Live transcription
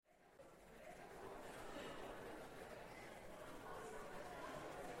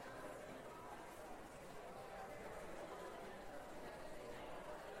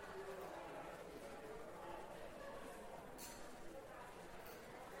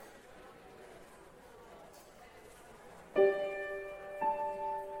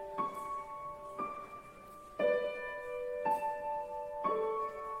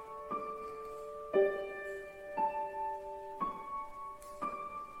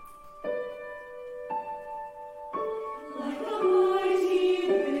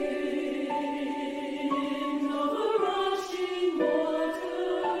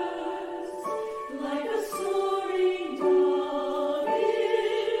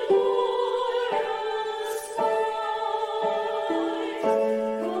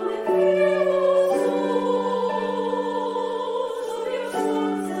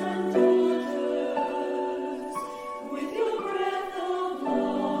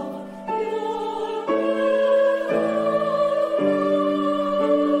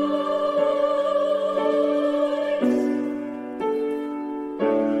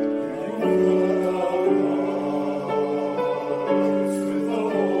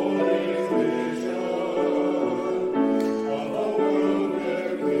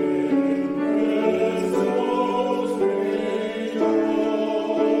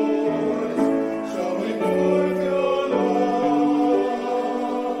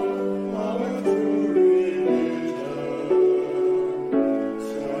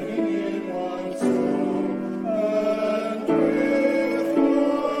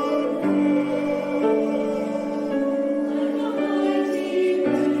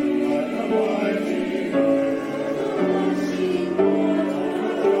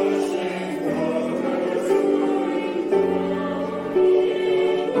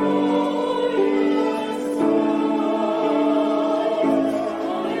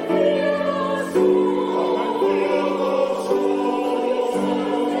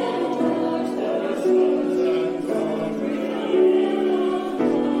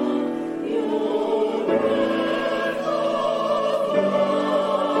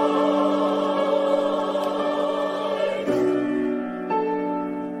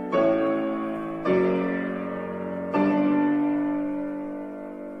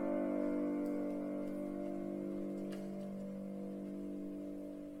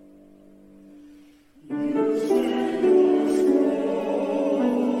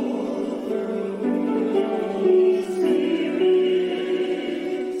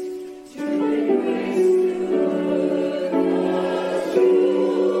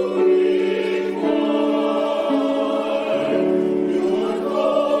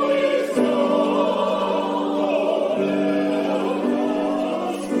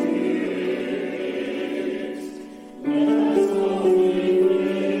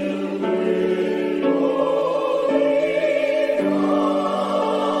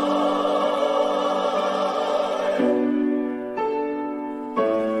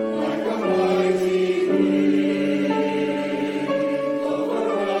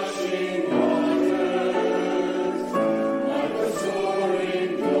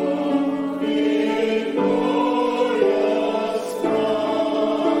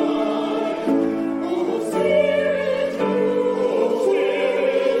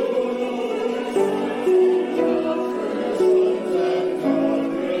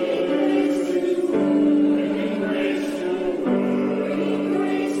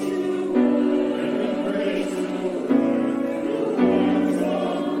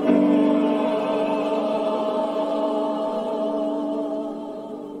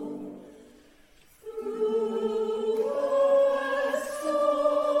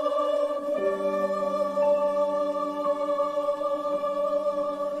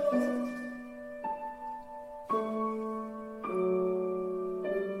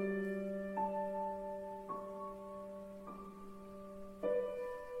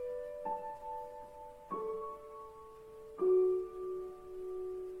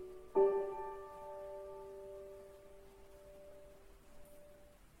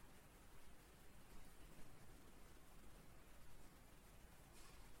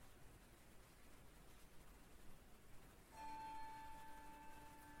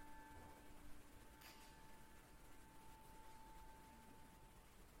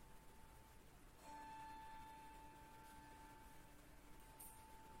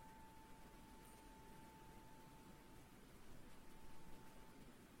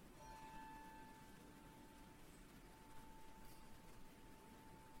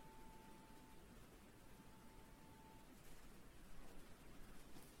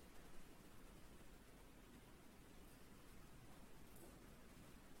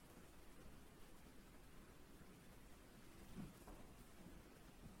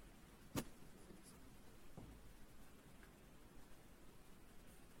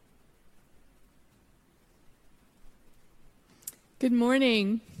Good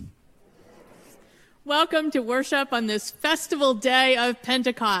morning. Welcome to worship on this festival day of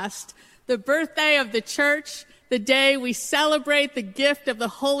Pentecost, the birthday of the church, the day we celebrate the gift of the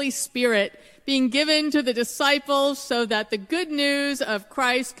Holy Spirit being given to the disciples so that the good news of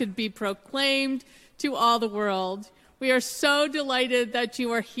Christ could be proclaimed to all the world. We are so delighted that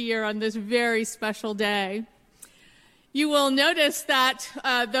you are here on this very special day. You will notice that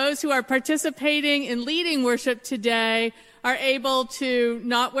those who are participating in leading worship today are able to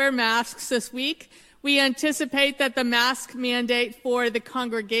not wear masks this week. We anticipate that the mask mandate for the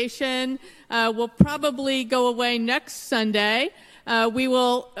congregation will probably go away next Sunday. We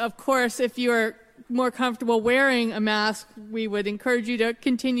will, of course, if you are more comfortable wearing a mask, we would encourage you to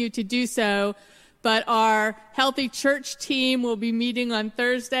continue to do so. But our Healthy Church team will be meeting on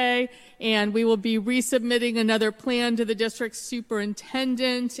Thursday, and we will be resubmitting another plan to the district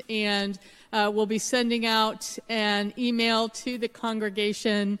superintendent, and we'll be sending out an email to the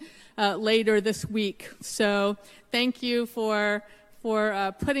congregation later this week. So thank you for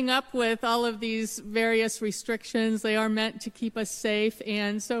putting up with all of these various restrictions. They are meant to keep us safe,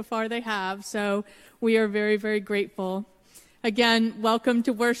 and so far they have. So we are very, very grateful. Again, welcome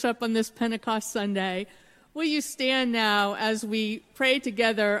to worship on this Pentecost Sunday. Will you stand now as we pray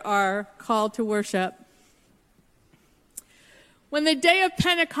together our call to worship? When the day of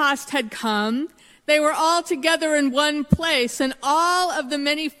Pentecost had come, they were all together in one place, and all of the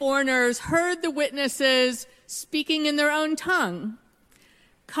many foreigners heard the witnesses speaking in their own tongue.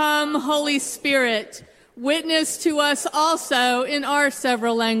 Come, Holy Spirit, witness to us also in our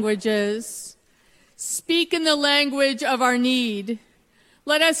several languages. Speak in the language of our need.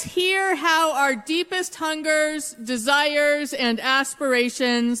 Let us hear how our deepest hungers, desires, and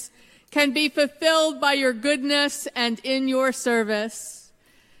aspirations can be fulfilled by your goodness and in your service.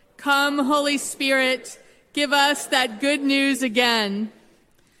 Come, Holy Spirit, give us that good news again.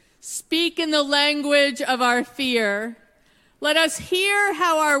 Speak in the language of our fear. Let us hear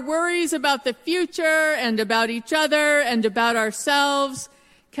how our worries about the future and about each other and about ourselves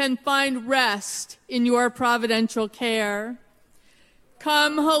can find rest in your providential care.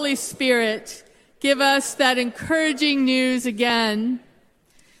 Come, Holy Spirit, give us that encouraging news again.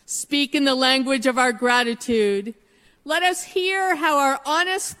 Speak in the language of our gratitude. Let us hear how our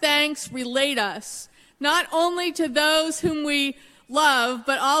honest thanks relate us, not only to those whom we love,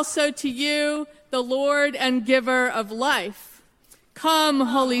 but also to you, the Lord and giver of life. Come,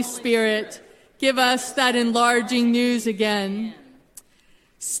 Holy Spirit, give us that enlarging news again.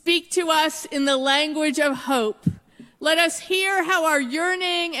 Speak to us in the language of hope. Let us hear how our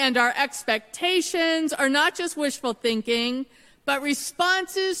yearning and our expectations are not just wishful thinking, but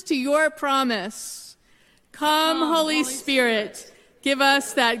responses to your promise. Come, Holy Spirit, give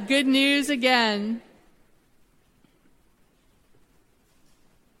us that good news again.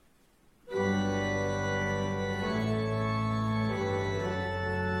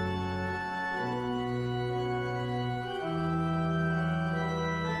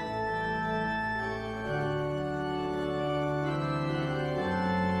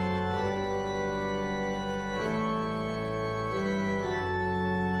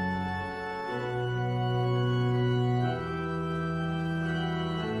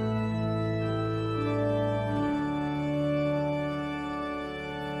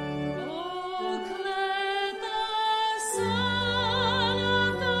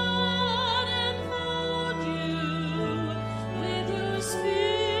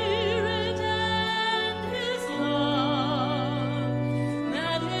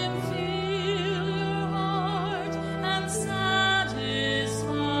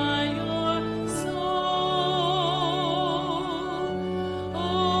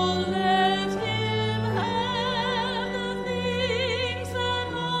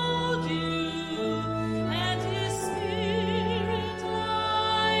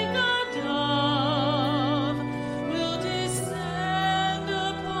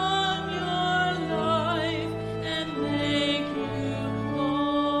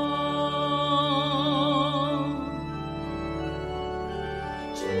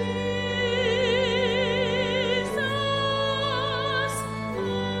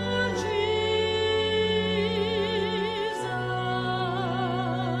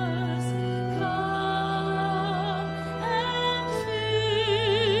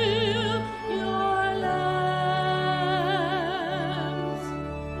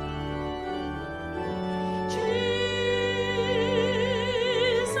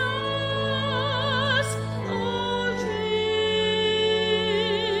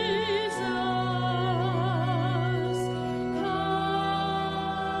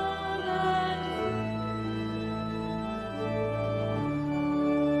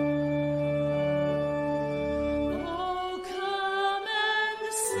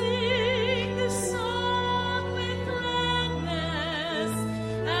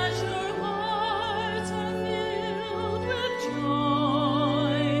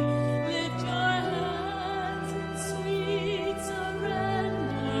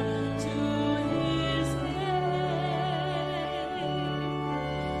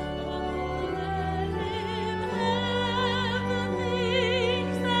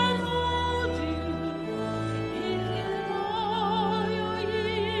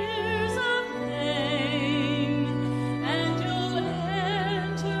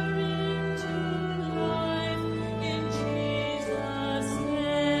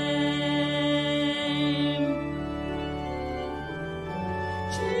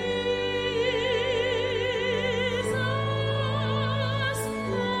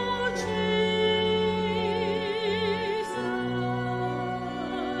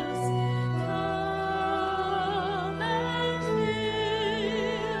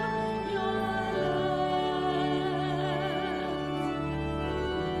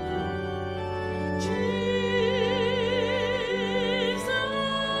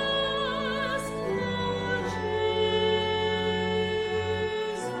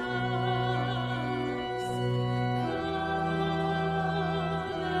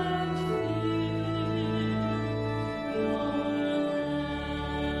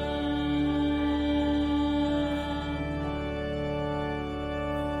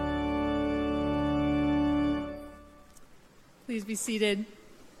 Please be seated.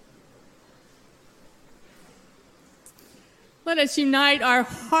 Let us unite our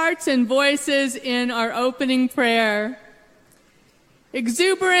hearts and voices in our opening prayer.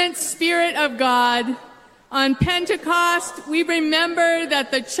 Exuberant Spirit of God, on Pentecost we remember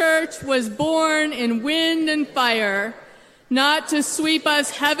that the church was born in wind and fire, not to sweep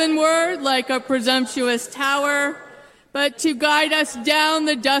us heavenward like a presumptuous tower, but to guide us down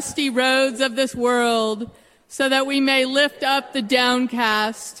the dusty roads of this world, so that we may lift up the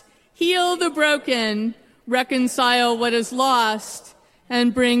downcast, heal the broken, reconcile what is lost,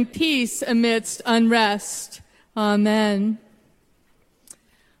 and bring peace amidst unrest. Amen.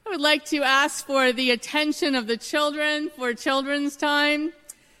 I would like to ask for the attention of the children for children's time.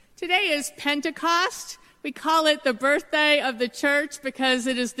 Today is Pentecost. We call it the birthday of the church because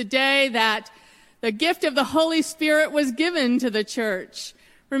it is the day that the gift of the Holy Spirit was given to the church.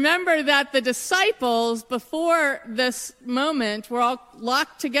 Remember that the disciples, before this moment, were all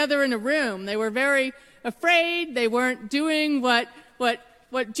locked together in a room. They were very afraid. They weren't doing what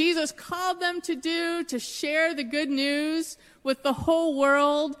Jesus called them to do, to share the good news with the whole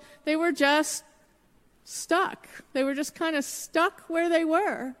world. They were just stuck. They were just kind of stuck where they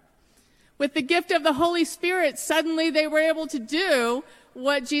were. With the gift of the Holy Spirit, suddenly they were able to do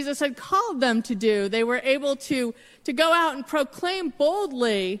what Jesus had called them to do. They were able to go out and proclaim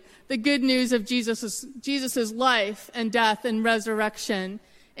boldly the good news of Jesus's life and death and resurrection.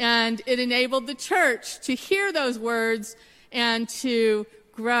 And it enabled the church to hear those words and to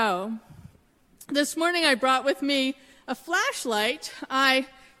grow. This morning I brought with me a flashlight. I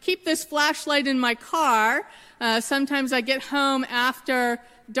keep this flashlight in my car. Sometimes I get home after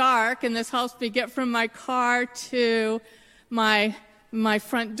dark, and this helps me get from my car to my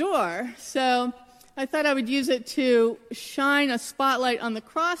front door. So I thought I would use it to shine a spotlight on the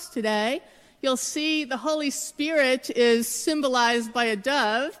cross today. You'll see the Holy Spirit is symbolized by a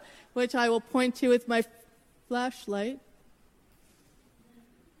dove, which I will point to with my flashlight,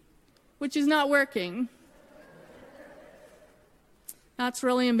 which is not working. That's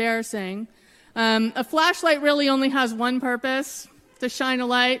really embarrassing. A flashlight really only has one purpose, to shine a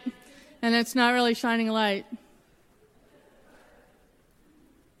light, and it's not really shining a light.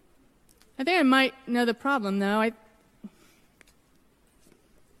 I think I might know the problem, though.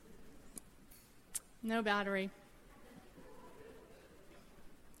 No battery.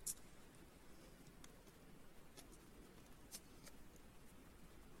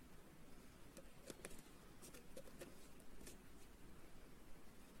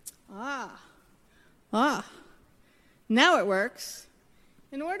 Now it works.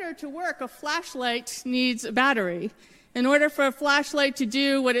 In order to work, a flashlight needs a battery. In order for a flashlight to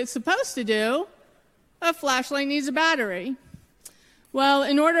do what it's supposed to do, a flashlight needs a battery. Well,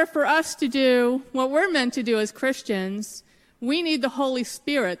 in order for us to do what we're meant to do as Christians, we need the Holy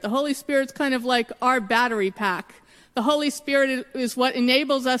Spirit. The Holy Spirit's kind of like our battery pack. The Holy Spirit is what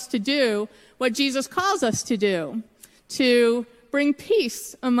enables us to do what Jesus calls us to do, to bring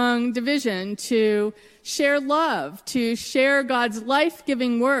peace among division, to share love, to share God's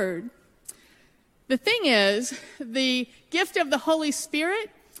life-giving word. The thing is, the gift of the Holy Spirit,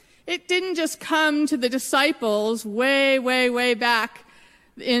 it didn't just come to the disciples way back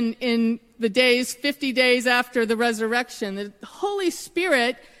in the days, 50 days after the resurrection. The Holy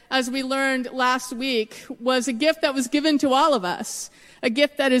Spirit, as we learned last week, was a gift that was given to all of us, a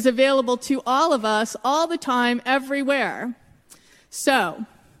gift that is available to all of us all the time, everywhere. So,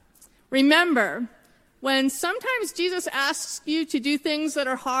 remember, when sometimes Jesus asks you to do things that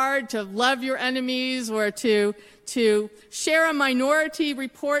are hard, to love your enemies or to share a minority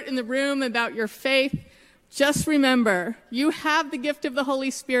report in the room about your faith, just remember, you have the gift of the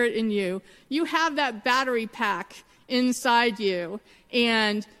Holy Spirit in you. You have that battery pack inside you,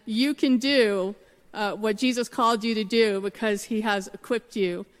 and you can do what Jesus called you to do because he has equipped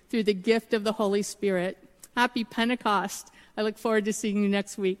you through the gift of the Holy Spirit. Happy Pentecost. I look forward to seeing you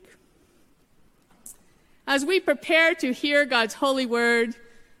next week. As we prepare to hear God's holy word,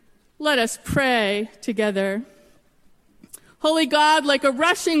 let us pray together. Holy God, like a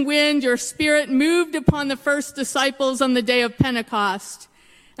rushing wind, your Spirit moved upon the first disciples on the day of Pentecost.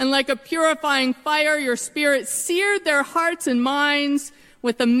 And like a purifying fire, your Spirit seared their hearts and minds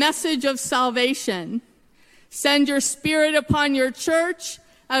with the message of salvation. Send your Spirit upon your church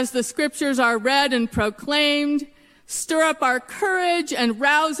as the scriptures are read and proclaimed. Stir up our courage and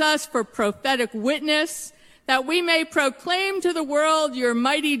rouse us for prophetic witness, that we may proclaim to the world your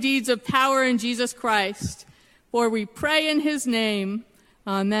mighty deeds of power in Jesus Christ. For we pray in his name.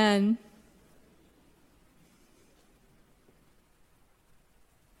 Amen.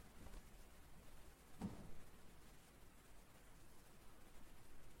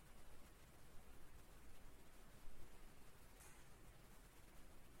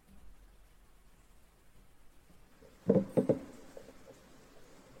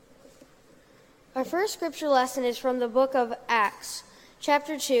 Our first scripture lesson is from the book of Acts,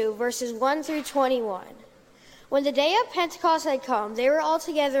 chapter 2, verses 1 through 21. When the day of Pentecost had come, they were all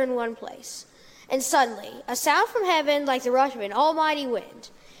together in one place. And suddenly, a sound from heaven like the rush of an almighty wind,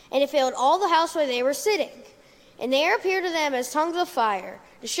 and it filled all the house where they were sitting. And there appeared to them as tongues of fire,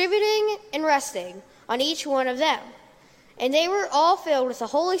 distributing and resting on each one of them. And they were all filled with the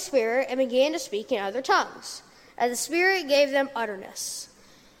Holy Spirit and began to speak in other tongues, as the Spirit gave them utterance.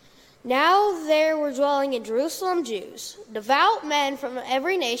 Now there were dwelling in Jerusalem Jews, devout men from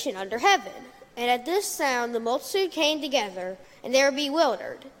every nation under heaven. And at this sound the multitude came together, and they were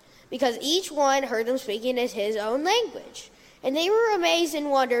bewildered, because each one heard them speaking in his own language. And they were amazed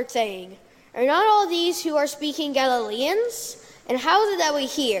and wondered, saying, "Are not all these who are speaking Galileans? And how is it that we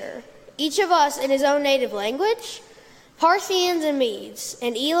hear, each of us in his own native language? Parthians and Medes,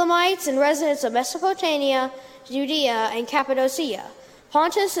 and Elamites, and residents of Mesopotamia, Judea and Cappadocia,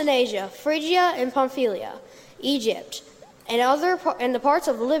 Pontus and Asia, Phrygia and Pamphylia, Egypt, and the parts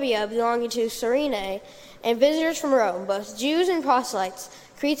of Libya belonging to Cyrene, and visitors from Rome, both Jews and proselytes,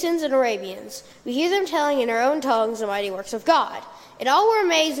 Cretans and Arabians. We hear them telling in our own tongues the mighty works of God." And all were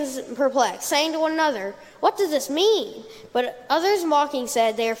amazed and perplexed, saying to one another, "What does this mean?" But others mocking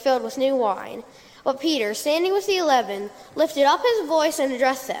said, "They are filled with new wine." But Peter, standing with the 11, lifted up his voice and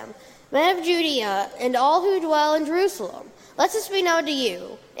addressed them, "Men of Judea, and all who dwell in Jerusalem, let this be known to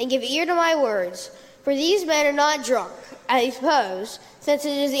you, and give ear to my words. For these men are not drunk, I suppose, since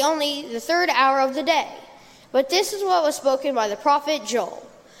it is only the third hour of the day. But this is what was spoken by the prophet Joel.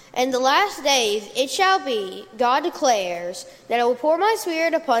 In the last days it shall be, God declares, that I will pour my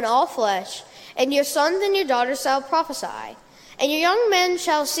spirit upon all flesh, and your sons and your daughters shall prophesy. And your young men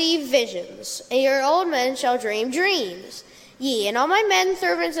shall see visions, and your old men shall dream dreams. Yea, and all my men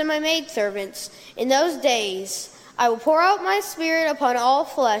servants and my maidservants, in those days I will pour out my spirit upon all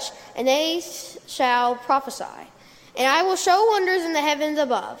flesh, and they shall prophesy. And I will show wonders in the heavens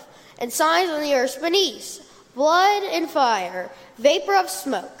above, and signs on the earth beneath, blood and fire, vapor of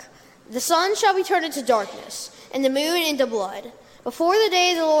smoke. The sun shall be turned into darkness, and the moon into blood, before the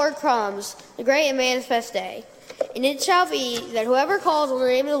day of the Lord comes, the great and manifest day. And it shall be that whoever calls on the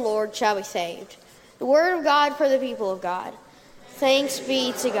name of the Lord shall be saved." The word of God for the people of God. Thanks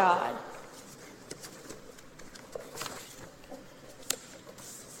be to God.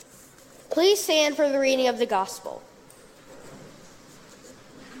 Please stand for the reading of the gospel.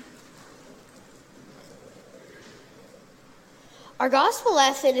 Our gospel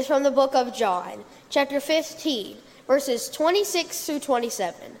lesson is from the book of John, chapter 15, verses 26 through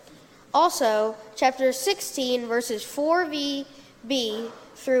 27. Also, chapter 16, verses 4b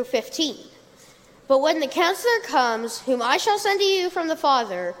through 15. "But when the Counselor comes, whom I shall send to you from the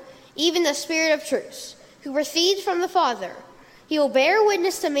Father, even the Spirit of truth, who proceeds from the Father, he will bear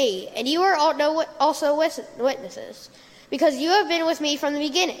witness to me, and you are also witnesses, because you have been with me from the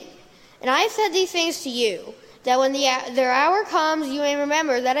beginning. And I have said these things to you, that when their hour comes, you may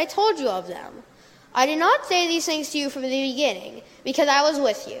remember that I told you of them. I did not say these things to you from the beginning, because I was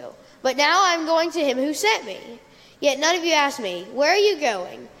with you. But now I am going to him who sent me. Yet none of you asked me, 'Where are you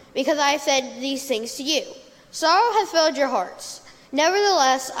going?' Because I have said these things to you. Sorrow has filled your hearts.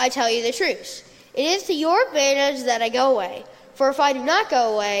 Nevertheless, I tell you the truth. It is to your advantage that I go away. For if I do not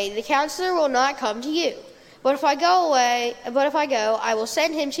go away, the Counselor will not come to you. But if I go, I will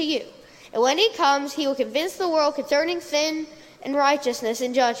send him to you. And when he comes, he will convince the world concerning sin and righteousness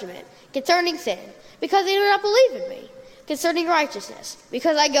and judgment. Concerning sin, because they do not believe in me. Concerning righteousness,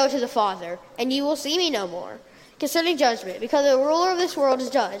 because I go to the Father, and you will see me no more. Concerning judgment, because the ruler of this world is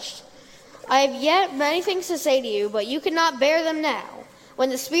judged. I have yet many things to say to you, but you cannot bear them now.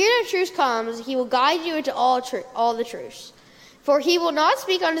 When the Spirit of truth comes, he will guide you into all the truth. For he will not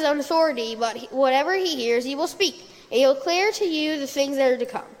speak on his own authority, but whatever he hears he will speak, and he will declare to you the things that are to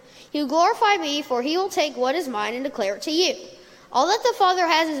come. He will glorify me, for he will take what is mine and declare it to you. All that the Father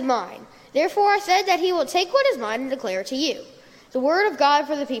has is mine. Therefore I said that he will take what is mine and declare it to you. The word of God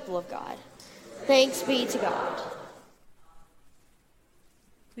for the people of God. Thanks be to God.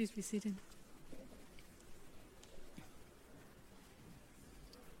 Please be seated.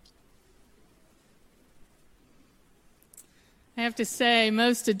 I have to say,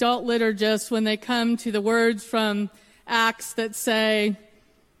 most adult liturgists, when they come to the words from Acts that say,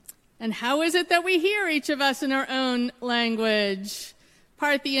 "And how is it that we hear each of us in our own language?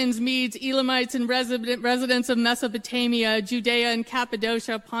 Parthians, Medes, Elamites, and residents of Mesopotamia, Judea and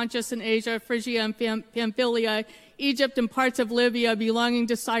Cappadocia, Pontus and Asia, Phrygia and Pamphylia, Egypt and parts of Libya belonging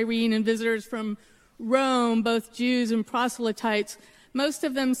to Cyrene, and visitors from Rome, both Jews and proselytes." Most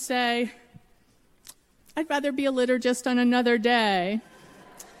of them say, "I'd rather be a liturgist on another day."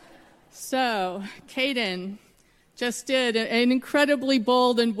 So, Caden just did an incredibly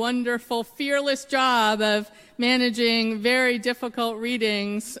bold and wonderful, fearless job of managing very difficult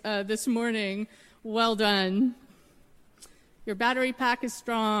readings this morning. Well done. Your battery pack is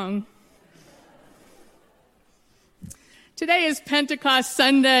strong. Today is Pentecost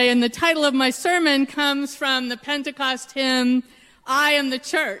Sunday, and the title of my sermon comes from the Pentecost hymn, I Am the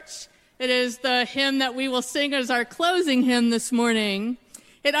Church. It is the hymn that we will sing as our closing hymn this morning.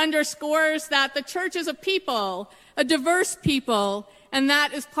 It underscores that the church is a people, a diverse people, and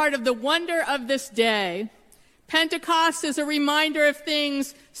that is part of the wonder of this day. Pentecost is a reminder of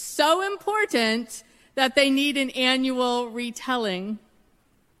things so important that they need an annual retelling.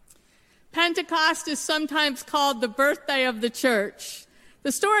 Pentecost is sometimes called the birthday of the church.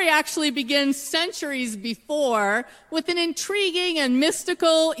 The story actually begins centuries before with an intriguing and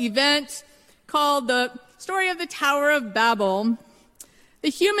mystical event called the story of the Tower of Babel. The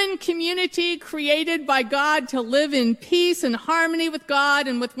human community created by God to live in peace and harmony with God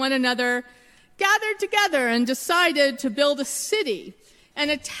and with one another gathered together and decided to build a city and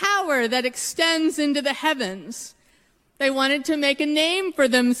a tower that extends into the heavens. They wanted to make a name for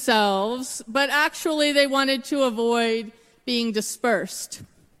themselves, but actually they wanted to avoid being dispersed.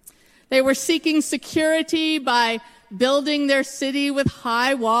 They were seeking security by building their city with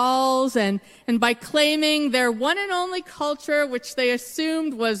high walls and by claiming their one and only culture, which they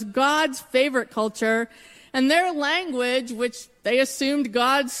assumed was God's favorite culture, and their language, which they assumed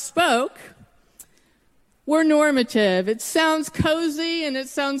God spoke, were normative. It sounds cozy and it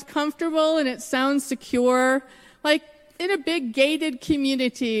sounds comfortable and it sounds secure, like in a big gated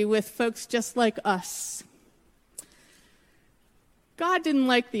community with folks just like us. God didn't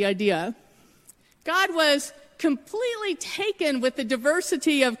like the idea. God was completely taken with the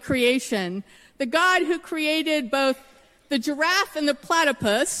diversity of creation. The God who created both the giraffe and the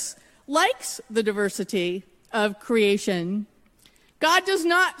platypus likes the diversity of creation. God does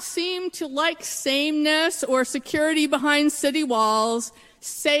not seem to like sameness or security behind city walls,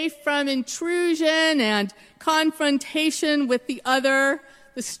 safe from intrusion and confrontation with the other,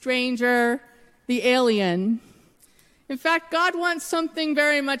 the stranger, the alien. In fact, God wants something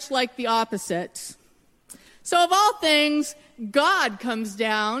very much like the opposite. So of all things, God comes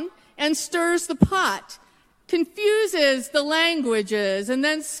down and stirs the pot, confuses the languages, and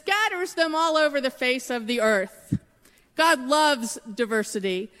then scatters them all over the face of the earth. God loves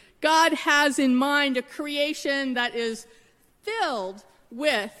diversity. God has in mind a creation that is filled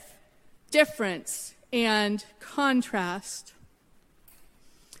with difference and contrast.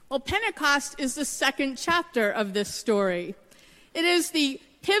 Well, Pentecost is the second chapter of this story. It is the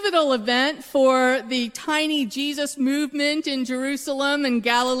pivotal event for the tiny Jesus movement in Jerusalem and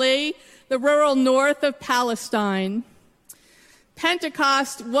Galilee, the rural north of Palestine.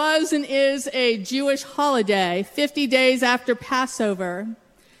 Pentecost was and is a Jewish holiday, 50 days after Passover.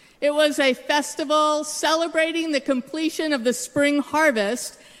 It was a festival celebrating the completion of the spring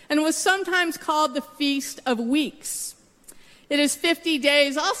harvest and was sometimes called the Feast of Weeks. It is 50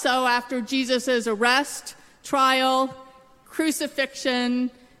 days also after Jesus' arrest, trial,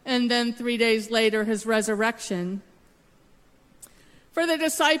 crucifixion, and then 3 days later, his resurrection. For the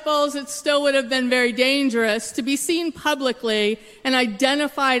disciples, it still would have been very dangerous to be seen publicly and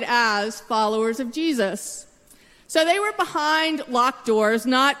identified as followers of Jesus. So they were behind locked doors,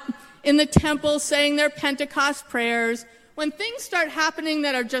 not in the temple saying their Pentecost prayers, when things start happening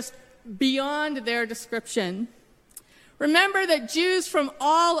that are just beyond their description. Remember that Jews from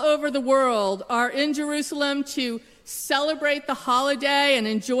all over the world are in Jerusalem to celebrate the holiday and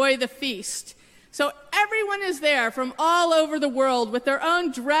enjoy the feast. So everyone is there from all over the world with their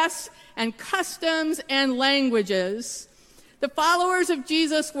own dress and customs and languages. The followers of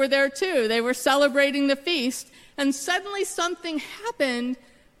Jesus were there too. They were celebrating the feast, and suddenly something happened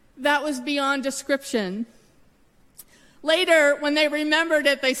that was beyond description. Later, when they remembered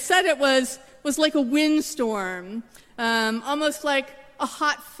it, they said it was like a windstorm, almost like a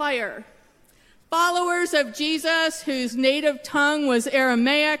hot fire. Followers of Jesus, whose native tongue was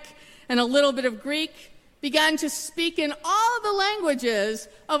Aramaic and a little bit of Greek, began to speak in all the languages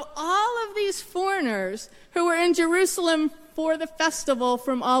of all of these foreigners who were in Jerusalem for the festival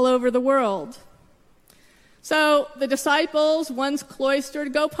from all over the world. So the disciples, once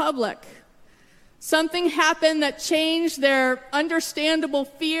cloistered, go public. Something happened that changed their understandable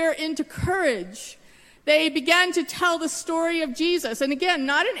fear into courage. They began to tell the story of Jesus. And again,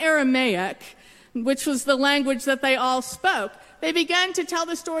 not in Aramaic, which was the language that they all spoke. They began to tell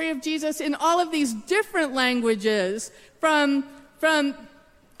the story of Jesus in all of these different languages from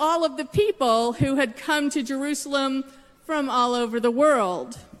all of the people who had come to Jerusalem from all over the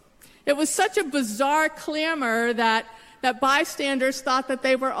world. It was such a bizarre clamor that bystanders thought that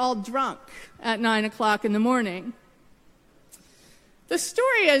they were all drunk at 9 o'clock in the morning. The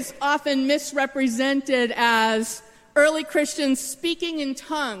story is often misrepresented as early Christians speaking in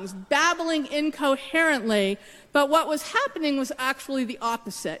tongues, babbling incoherently, but what was happening was actually the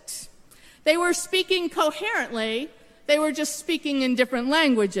opposite. They were speaking coherently, they were just speaking in different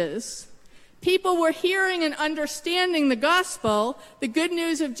languages. People were hearing and understanding the gospel, the good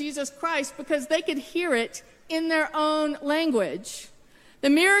news of Jesus Christ, because they could hear it in their own language. The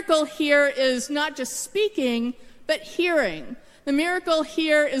miracle here is not just speaking, but hearing. The miracle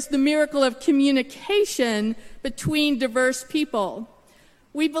here is the miracle of communication between diverse people.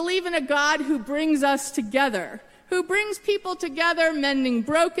 We believe in a God who brings us together, who brings people together, mending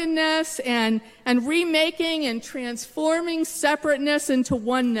brokenness and remaking and transforming separateness into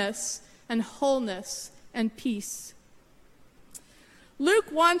oneness and wholeness and peace.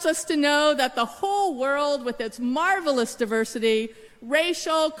 Luke wants us to know that the whole world, with its marvelous diversity,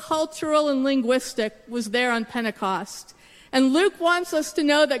 racial, cultural, and linguistic, was there on Pentecost. And Luke wants us to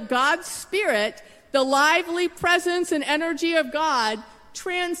know that God's Spirit, the lively presence and energy of God,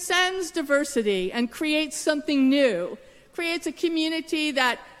 transcends diversity and creates something new, creates a community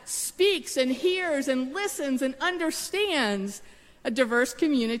that speaks and hears and listens and understands, a diverse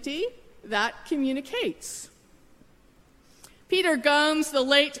community that communicates. Peter Gomes, the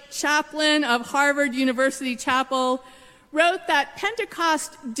late chaplain of Harvard University Chapel, wrote that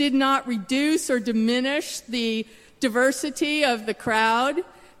Pentecost did not reduce or diminish the diversity of the crowd.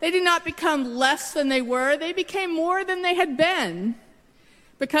 They did not become less than they were. They became more than they had been,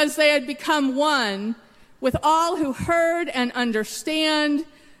 because they had become one with all who heard and understood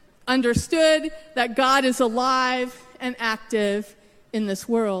that God is alive and active in this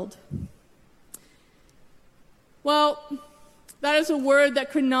world. Well, that is a word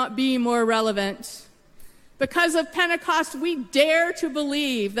that could not be more relevant. Because of Pentecost, we dare to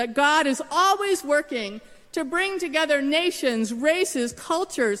believe that God is always working to bring together nations, races,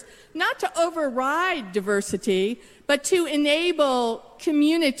 cultures, not to override diversity, but to enable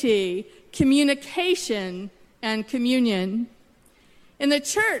community, communication, and communion. In the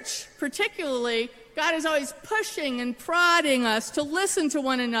church, particularly, God is always pushing and prodding us to listen to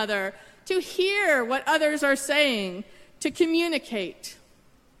one another, to hear what others are saying, to communicate.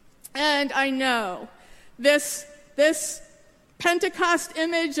 And I know this Pentecost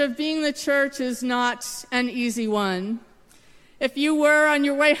image of being the church is not an easy one. If you were on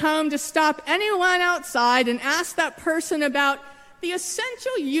your way home to stop anyone outside and ask that person about the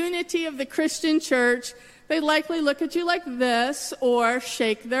essential unity of the Christian church, they'd likely look at you like this or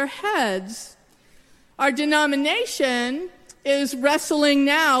shake their heads. Our denomination is wrestling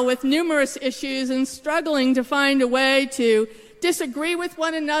now with numerous issues and struggling to find a way to disagree with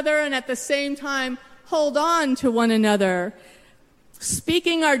one another and at the same time hold on to one another,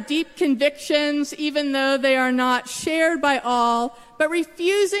 speaking our deep convictions even though they are not shared by all, but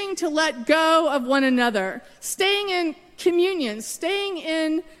refusing to let go of one another, staying in communion, staying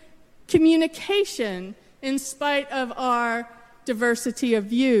in communication in spite of our diversity of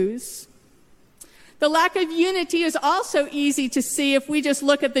views. The lack of unity is also easy to see if we just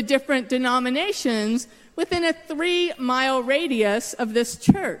look at the different denominations within a 3-mile radius of this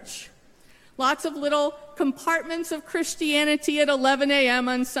church. Lots of little compartments of Christianity at 11 a.m.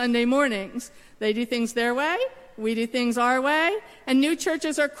 on Sunday mornings. They do things their way, we do things our way, and new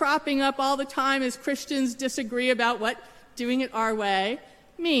churches are cropping up all the time as Christians disagree about what doing it our way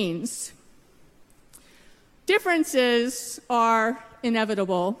means. Differences are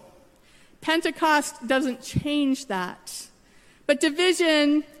inevitable. Pentecost doesn't change that. But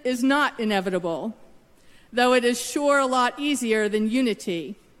division is not inevitable, though it is sure a lot easier than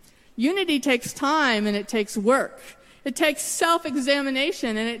unity. Unity takes time and it takes work. It takes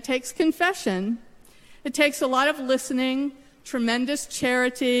self-examination and it takes confession. It takes a lot of listening, tremendous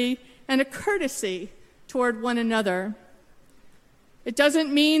charity, and a courtesy toward one another. It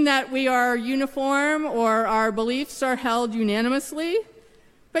doesn't mean that we are uniform or our beliefs are held unanimously,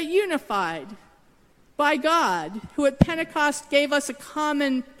 but unified by God, who at Pentecost gave us a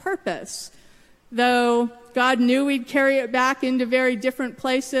common purpose, though God knew we'd carry it back into very different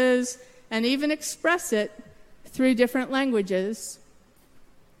places and even express it through different languages.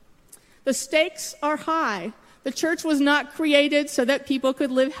 The stakes are high. The church was not created so that people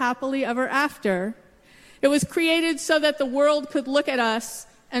could live happily ever after. It was created so that the world could look at us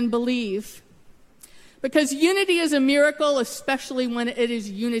and believe. Because unity is a miracle, especially when it is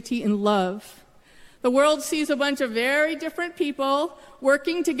unity in love. The world sees a bunch of very different people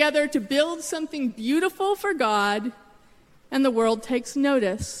working together to build something beautiful for God, and the world takes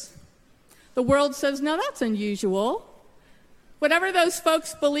notice. The world says, no, that's unusual. Whatever those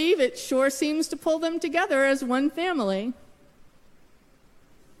folks believe, it sure seems to pull them together as one family.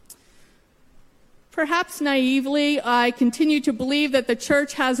 Perhaps naively, I continue to believe that the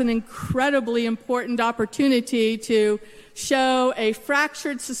church has an incredibly important opportunity to show a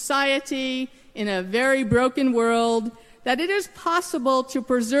fractured society in a very broken world that it is possible to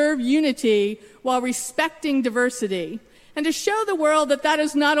preserve unity while respecting diversity, and to show the world that that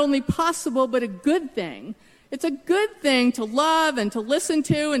is not only possible but a good thing. It's a good thing to love and to listen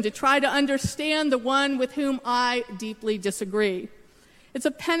to and to try to understand the one with whom I deeply disagree. It's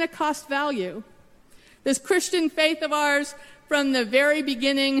a Pentecost value. This Christian faith of ours from the very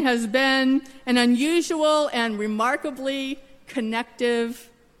beginning has been an unusual and remarkably connective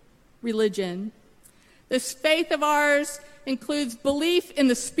religion. This faith of ours includes belief in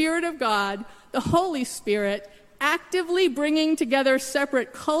the Spirit of God, the Holy Spirit, actively bringing together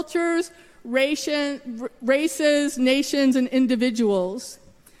separate cultures, races, nations, and individuals.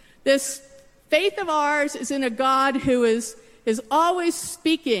 This faith of ours is in a God who is always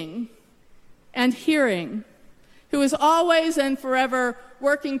speaking and hearing, who is always and forever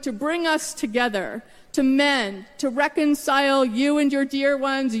working to bring us together, to mend, to reconcile you and your dear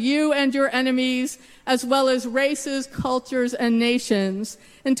ones, you and your enemies, as well as races, cultures, and nations,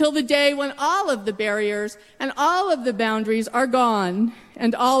 until the day when all of the barriers and all of the boundaries are gone,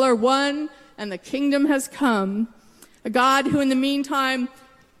 and all are one, and the kingdom has come. A God who in the meantime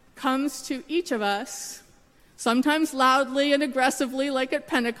comes to each of us, sometimes loudly and aggressively like at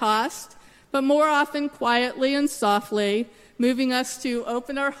Pentecost, but more often quietly and softly, moving us to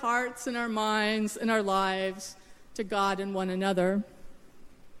open our hearts and our minds and our lives to God and one another.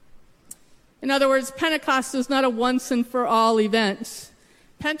 In other words, Pentecost is not a once and for all event.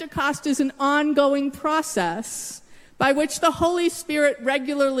 Pentecost is an ongoing process by which the Holy Spirit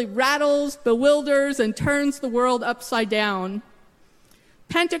regularly rattles, bewilders, and turns the world upside down.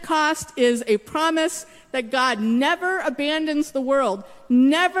 Pentecost is a promise that God never abandons the world,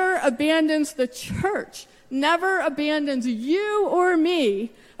 never abandons the church, never abandons you or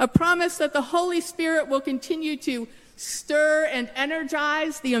me. A promise that the Holy Spirit will continue to stir and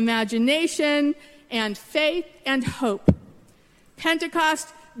energize the imagination and faith and hope. Pentecost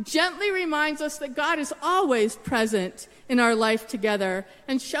gently reminds us that God is always present in our life together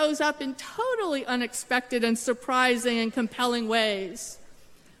and shows up in totally unexpected and surprising and compelling ways.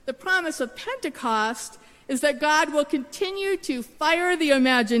 The promise of Pentecost is that God will continue to fire the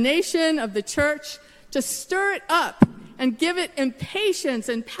imagination of the church, to stir it up and give it impatience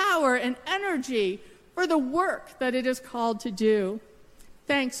and power and energy for the work that it is called to do.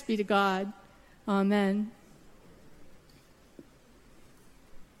 Thanks be to God. Amen.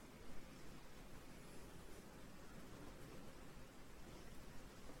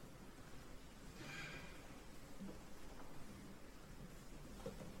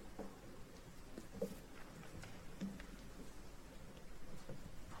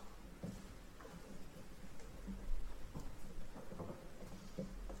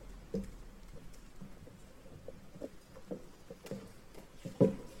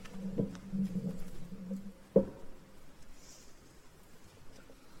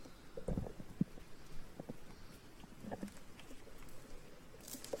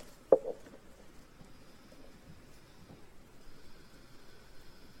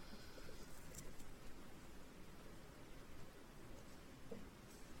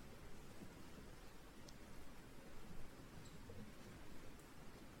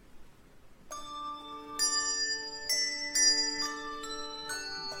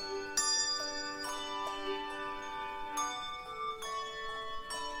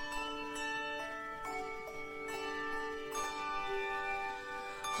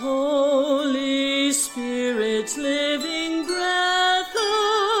 Holy Spirit, living breath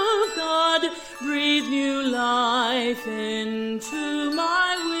of God, breathe new life into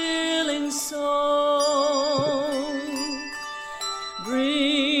my willing soul.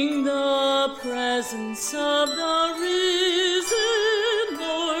 Bring the presence of the risen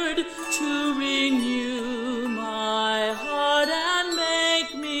Lord to renew my heart and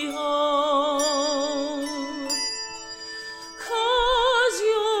make me whole.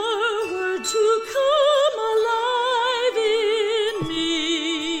 To come alive in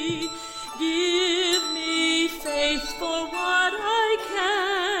me, give me faith for what I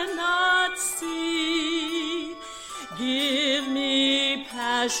cannot see, give me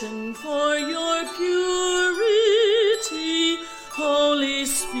passion for your purity, Holy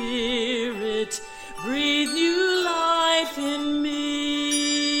Spirit, breathe new life in me.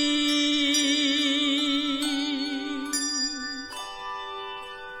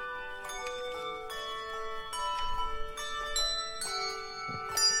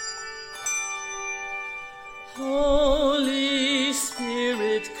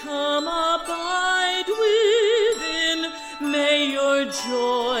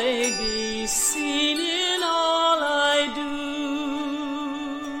 joy be seen in all I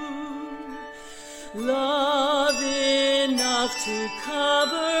do. Love enough to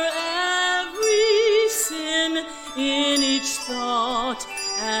cover every sin in each thought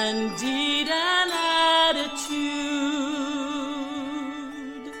and deed and attitude.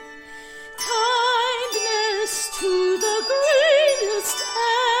 Kindness to the greatest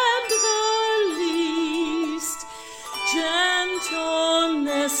and the least,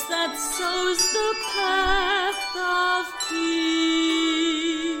 gentleness that sows the path of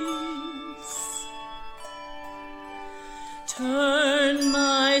peace. Turn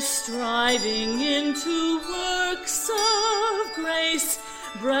my striving into works of grace,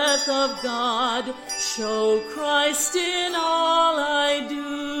 breath of God, show Christ in all I do.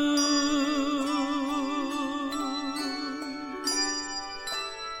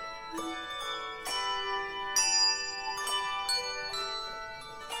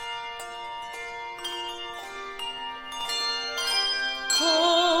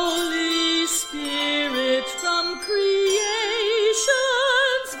 Holy Spirit, from creation's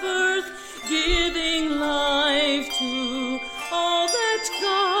birth, giving life to all that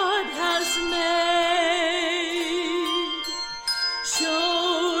God has made,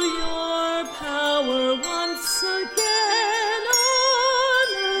 show your power once again on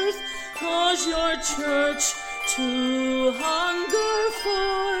earth, cause your church to hunger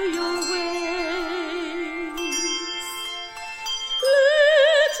for your ways.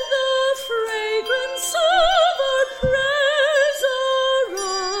 Let the fragrance of our prayers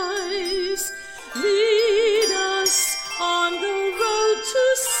arise, lead us on the road to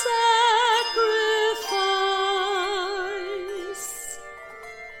sacrifice,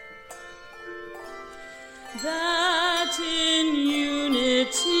 that in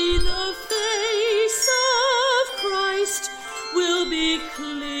unity the face of Christ will be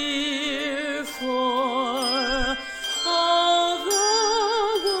clear for all the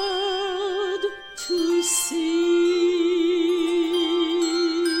world to see.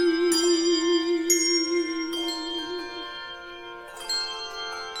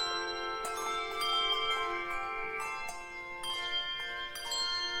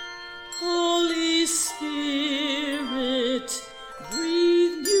 Holy Spirit,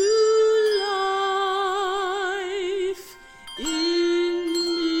 breathe new life in me.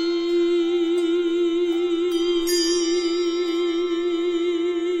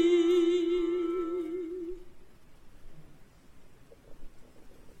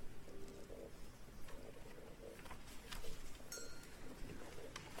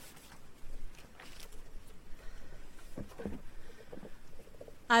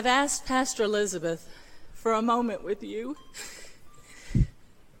 I've asked Pastor Elizabeth for a moment with you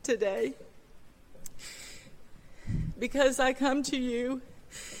today because I come to you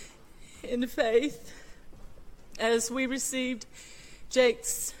in faith as we received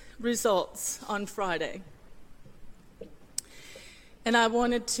Jake's results on Friday. And I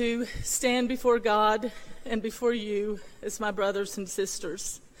wanted to stand before God and before you as my brothers and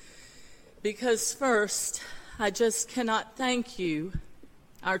sisters because first, I just cannot thank you,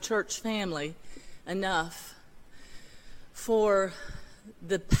 our church family, enough for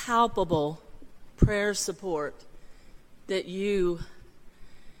the palpable prayer support that you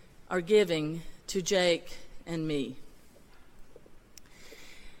are giving to Jake and me.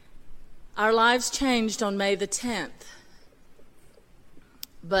 Our lives changed on May the 10th,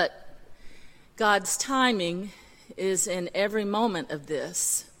 but God's timing is in every moment of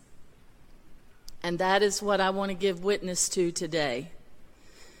this, and that is what I want to give witness to today.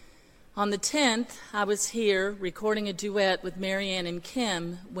 On the 10th, I was here recording a duet with Marianne and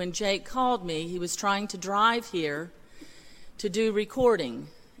Kim when Jake called me. He was trying to drive here to do recording,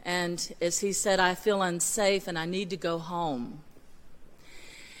 and as he said, I feel unsafe and I need to go home.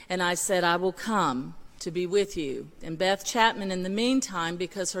 And I said, I will come to be with you. And Beth Chapman, in the meantime,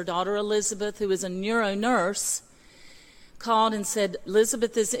 because her daughter Elizabeth, who is a neuro nurse, called and said,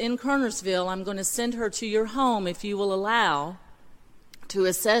 Elizabeth is in Kernersville. I'm going to send her to your home if you will allow to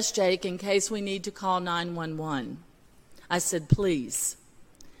assess Jake in case we need to call 911. I said, please.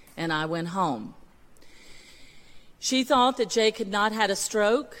 And I went home. She thought that Jake had not had a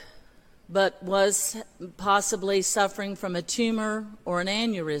stroke, but was possibly suffering from a tumor or an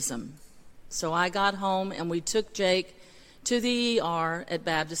aneurysm. So I got home and we took Jake to the ER at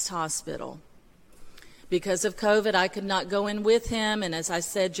Baptist Hospital. Because of COVID, I could not go in with him, and as I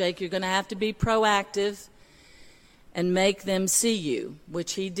said, Jake, you're going to have to be proactive and make them see you,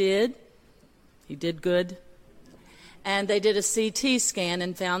 which he did. He did good. And they did a CT scan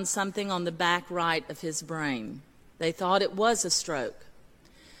and found something on the back right of his brain. They thought it was a stroke,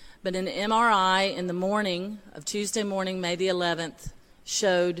 But an MRI in the morning of Tuesday morning, May the 11th,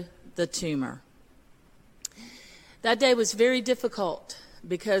 showed the tumor. That day was very difficult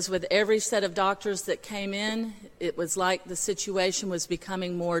because with every set of doctors that came in, it was like the situation was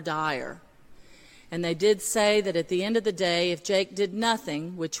becoming more dire. And they did say that at the end of the day, if Jake did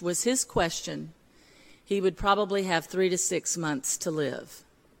nothing, which was his question, he would probably have 3 to 6 months to live.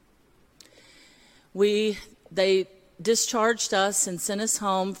 They discharged us and sent us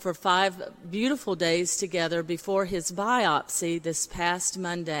home for 5 beautiful days together before his biopsy this past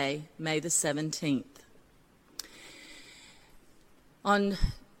Monday, May the 17th. On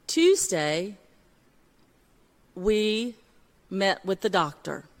Tuesday, we met with the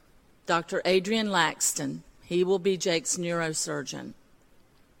doctor, Dr. Adrian Laxton. He will be Jake's neurosurgeon.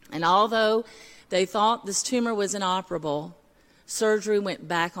 And although they thought this tumor was inoperable, surgery went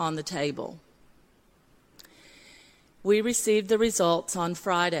back on the table. We received the results on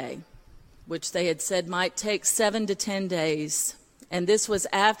Friday, which they had said might take 7 to 10 days. And this was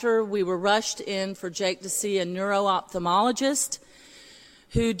after we were rushed in for Jake to see a neuro-ophthalmologist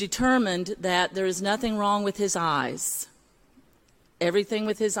who determined that there is nothing wrong with his eyes. Everything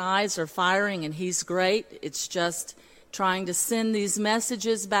with his eyes are firing and he's great. It's just trying to send these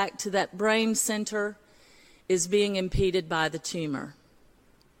messages back to that brain center is being impeded by the tumor.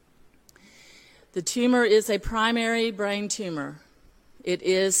 The tumor is a primary brain tumor. It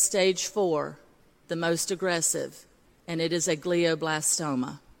is stage 4, the most aggressive, and it is a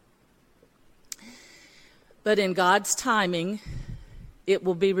glioblastoma. But in God's timing, it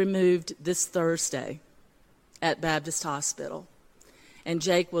will be removed this Thursday at Baptist Hospital. And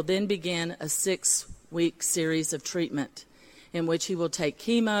Jake will then begin a 6-week series of treatment in which he will take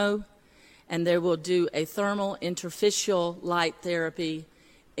chemo, and they will do a thermal interfacial light therapy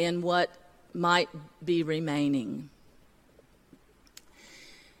in what might be remaining.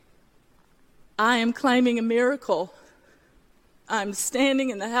 I am claiming a miracle. I'm standing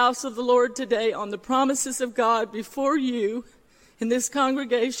in the house of the Lord today on the promises of God before you in this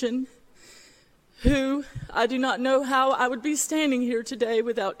congregation, who I do not know how I would be standing here today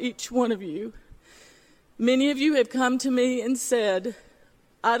without each one of you. Many of you have come to me and said,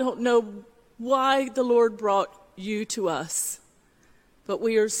 I don't know why the Lord brought you to us, but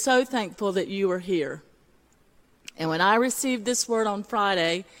we are so thankful that you are here. And when I received this word on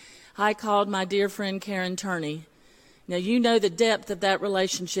Friday, I called my dear friend Karen Turney. Now, you know the depth of that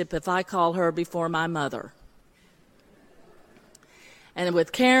relationship if I call her before my mother. And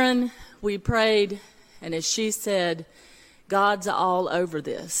with Karen, we prayed, and as she said, God's all over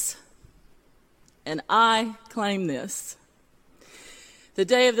this. And I claim this. The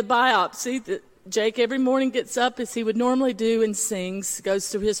day of the biopsy, Jake every morning gets up as he would normally do and sings, goes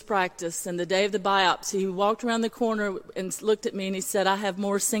through his practice. And the day of the biopsy, he walked around the corner and looked at me and he said, I have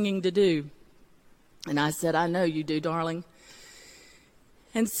more singing to do. And I said, I know you do, darling.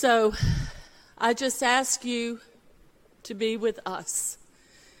 And so I just ask you to be with us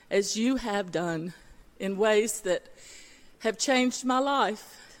as you have done in ways that have changed my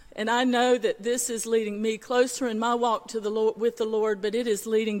life. And I know that this is leading me closer in my walk to the Lord, with the Lord, but it is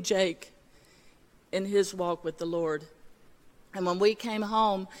leading Jake in his walk with the Lord. And when we came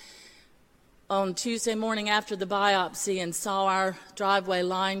home on Tuesday morning after the biopsy and saw our driveway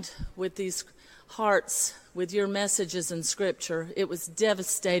lined with these hearts with your messages in Scripture, it was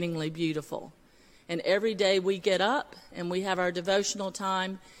devastatingly beautiful. And every day we get up and we have our devotional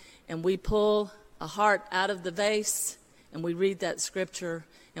time and we pull a heart out of the vase and we read that Scripture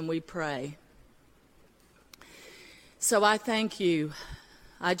and we pray. So I thank you.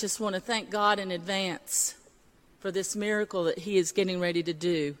 I just want to thank God in advance for this miracle that he is getting ready to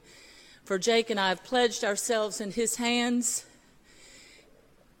do. For Jake and I have pledged ourselves in his hands,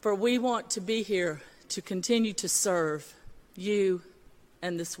 for we want to be here to continue to serve you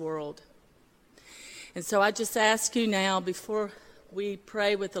and this world. And so I just ask you now, before we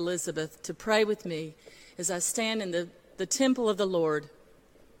pray with Elizabeth, to pray with me as I stand in the temple of the Lord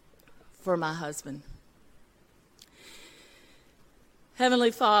for my husband.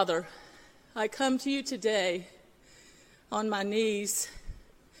 Heavenly Father, I come to you today on my knees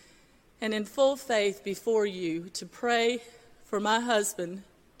and in full faith before you to pray for my husband,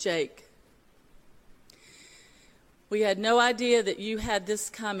 Jake. We had no idea that you had this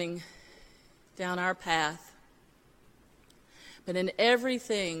coming down our path. But in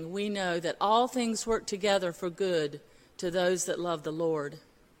everything, we know that all things work together for good to those that love the Lord.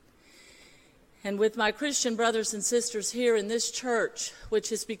 And with my Christian brothers and sisters here in this church, which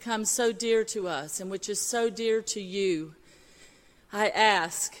has become so dear to us and which is so dear to you, I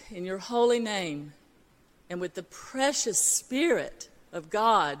ask in your holy name and with the precious Spirit of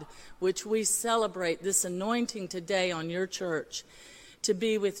God, which we celebrate this anointing today on your church, to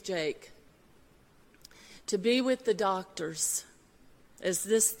be with Jake, to be with the doctors, as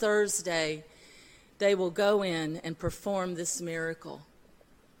this Thursday they will go in and perform this miracle.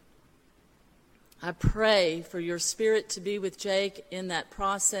 I pray for your spirit to be with Jake in that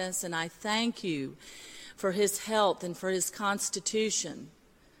process, and I thank you for his health and for his constitution,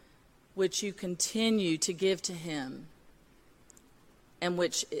 which you continue to give to him, and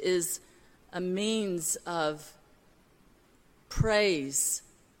which is a means of praise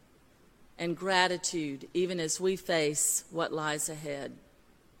and gratitude, even as we face what lies ahead.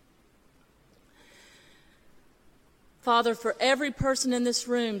 Father, for every person in this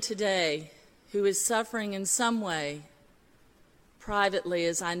room today who is suffering in some way, privately,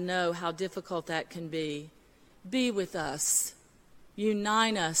 as I know how difficult that can be with us.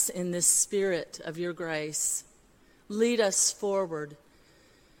 Unite us in this spirit of your grace. Lead us forward.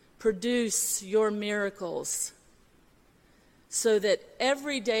 Produce your miracles so that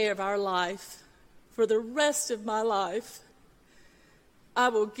every day of our life, for the rest of my life, I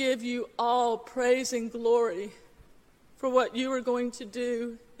will give you all praise and glory for what you are going to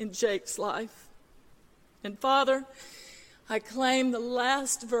do in Jake's life. And Father, I claim the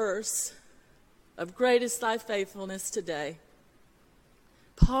last verse of Great is Thy Faithfulness today.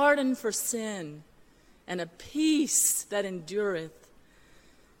 Pardon for sin and a peace that endureth.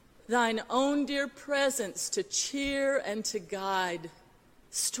 Thine own dear presence to cheer and to guide.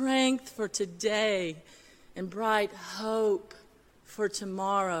 Strength for today and bright hope for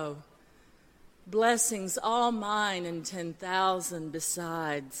tomorrow. Blessings all mine and 10,000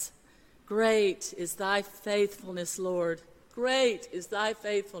 besides. Great is thy faithfulness, Lord. Great is thy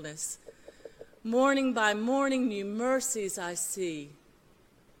faithfulness. Morning by morning new mercies I see.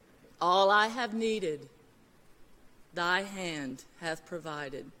 All I have needed, thy hand hath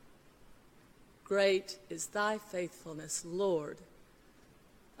provided. Great is thy faithfulness, Lord,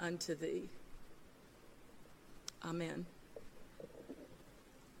 unto thee. Amen.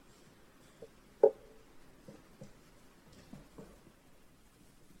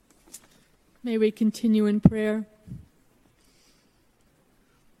 May we continue in prayer.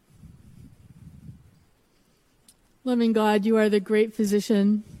 Loving God, you are the great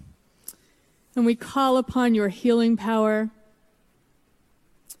physician, and we call upon your healing power,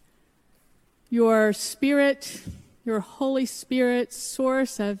 your Spirit, your Holy Spirit,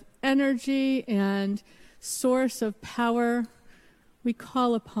 source of energy and source of power, we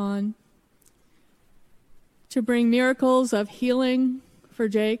call upon to bring miracles of healing for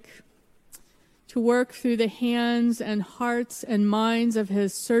Jake, to work through the hands and hearts and minds of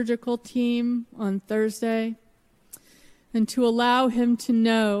his surgical team on Thursday, and to allow him to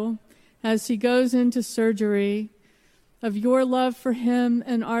know as he goes into surgery of your love for him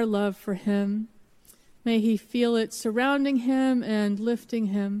and our love for him. May he feel it surrounding him and lifting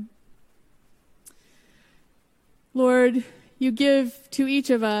him. Lord, you give to each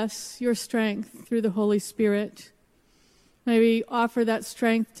of us your strength through the Holy Spirit. May we offer that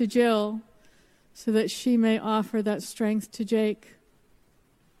strength to Jill so that she may offer that strength to Jake.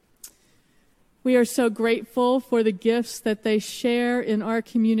 We are so grateful for the gifts that they share in our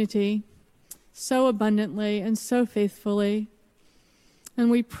community so abundantly and so faithfully. And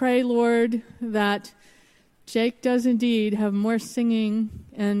we pray, Lord, that Jake does indeed have more singing,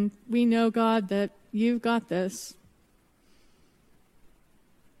 and we know, God, that you've got this.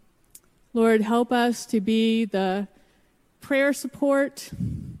 Lord, help us to be the prayer support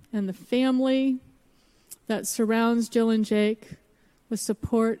and the family that surrounds Jill and Jake with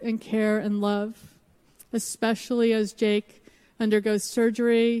support and care and love, especially as Jake undergoes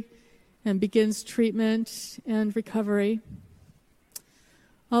surgery and begins treatment and recovery.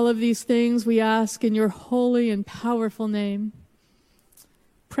 All of these things we ask in your holy and powerful name,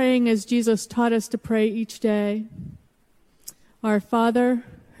 praying as Jesus taught us to pray each day. Our Father,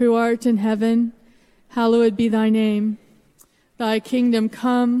 who art in heaven, hallowed be thy name. Thy kingdom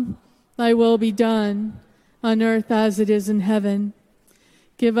come, thy will be done, on earth as it is in heaven.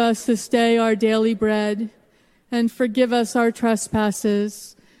 Give us this day our daily bread, and forgive us our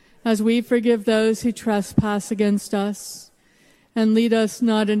trespasses, as we forgive those who trespass against us. And lead us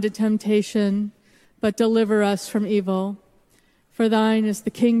not into temptation, but deliver us from evil. For thine is the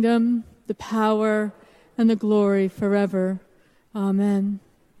kingdom, the power, and the glory forever. Amen.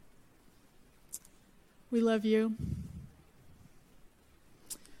 We love you.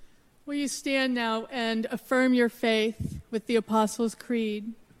 Will you stand now and affirm your faith with the Apostles'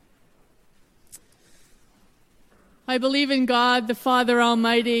 Creed? I believe in God, the Father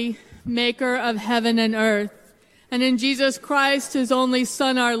Almighty, maker of heaven and earth, and in Jesus Christ, his only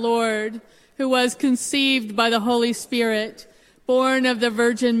Son, our Lord, who was conceived by the Holy Spirit, born of the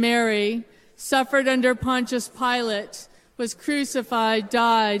Virgin Mary, suffered under Pontius Pilate, was crucified,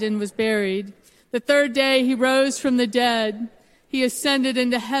 died, and was buried. The third day he rose from the dead. He ascended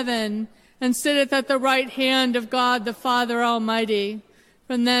into heaven and sitteth at the right hand of God the Father Almighty.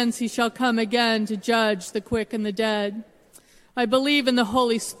 From thence he shall come again to judge the quick and the dead. I believe in the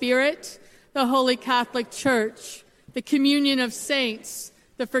Holy Spirit, the Holy Catholic Church, the communion of saints,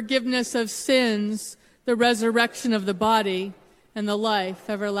 the forgiveness of sins, the resurrection of the body, and the life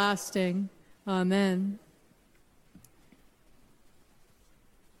everlasting. Amen.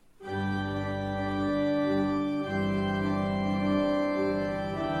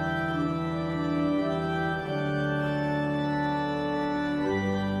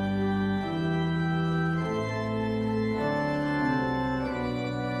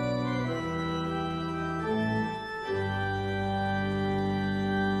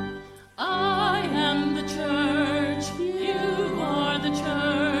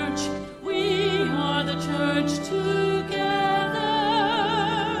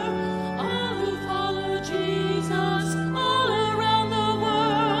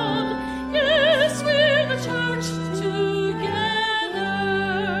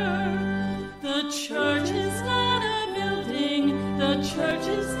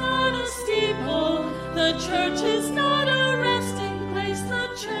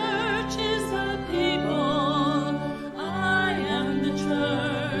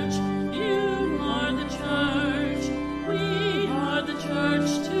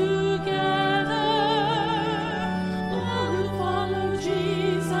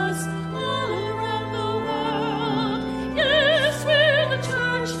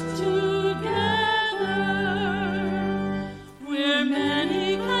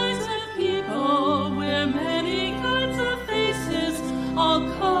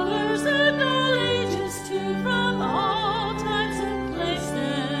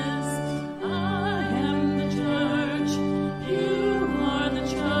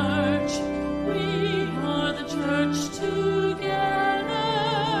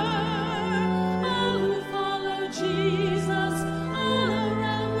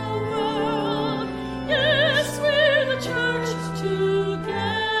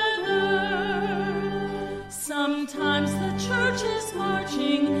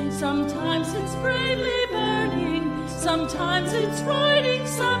 Sometimes it's writing,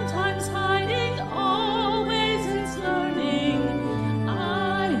 sometimes hiding, always it's learning.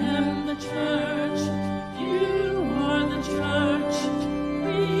 I am the church, you are the church,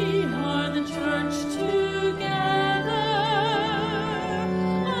 we are the church together.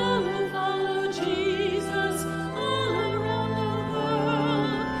 All who follow Jesus all around the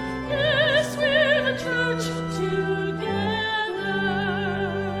world. Yes, we're the church together.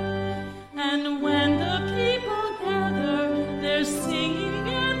 And when the people there's singing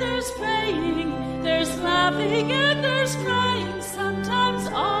and there's praying, there's laughing and there's crying, sometimes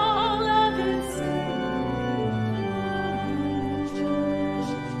all of it's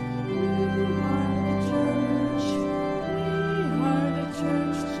you are the church, we are the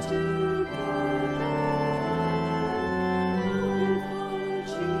church together. Follow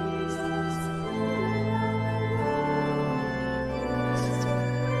Jesus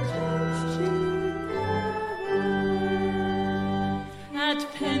At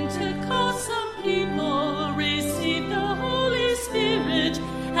Pentecost, some people received the Holy Spirit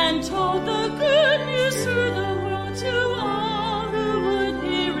and told the good news through the world to all who would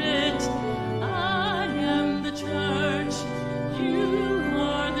hear it. I am the church, you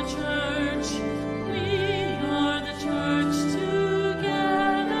are the church, we are the church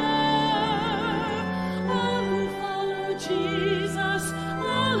together. All who follow Jesus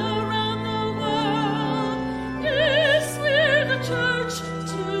all around the world. Yes, we're the church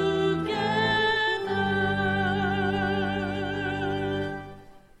together.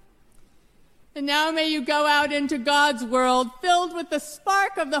 And now may you go out into God's world filled with the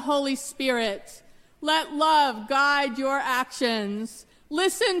spark of the Holy Spirit. Let love guide your actions.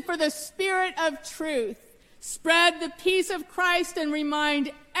 Listen for the Spirit of truth. Spread the peace of Christ and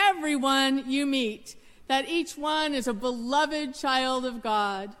remind everyone you meet that each one is a beloved child of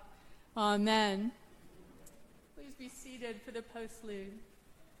God. Amen. Please be seated for the postlude.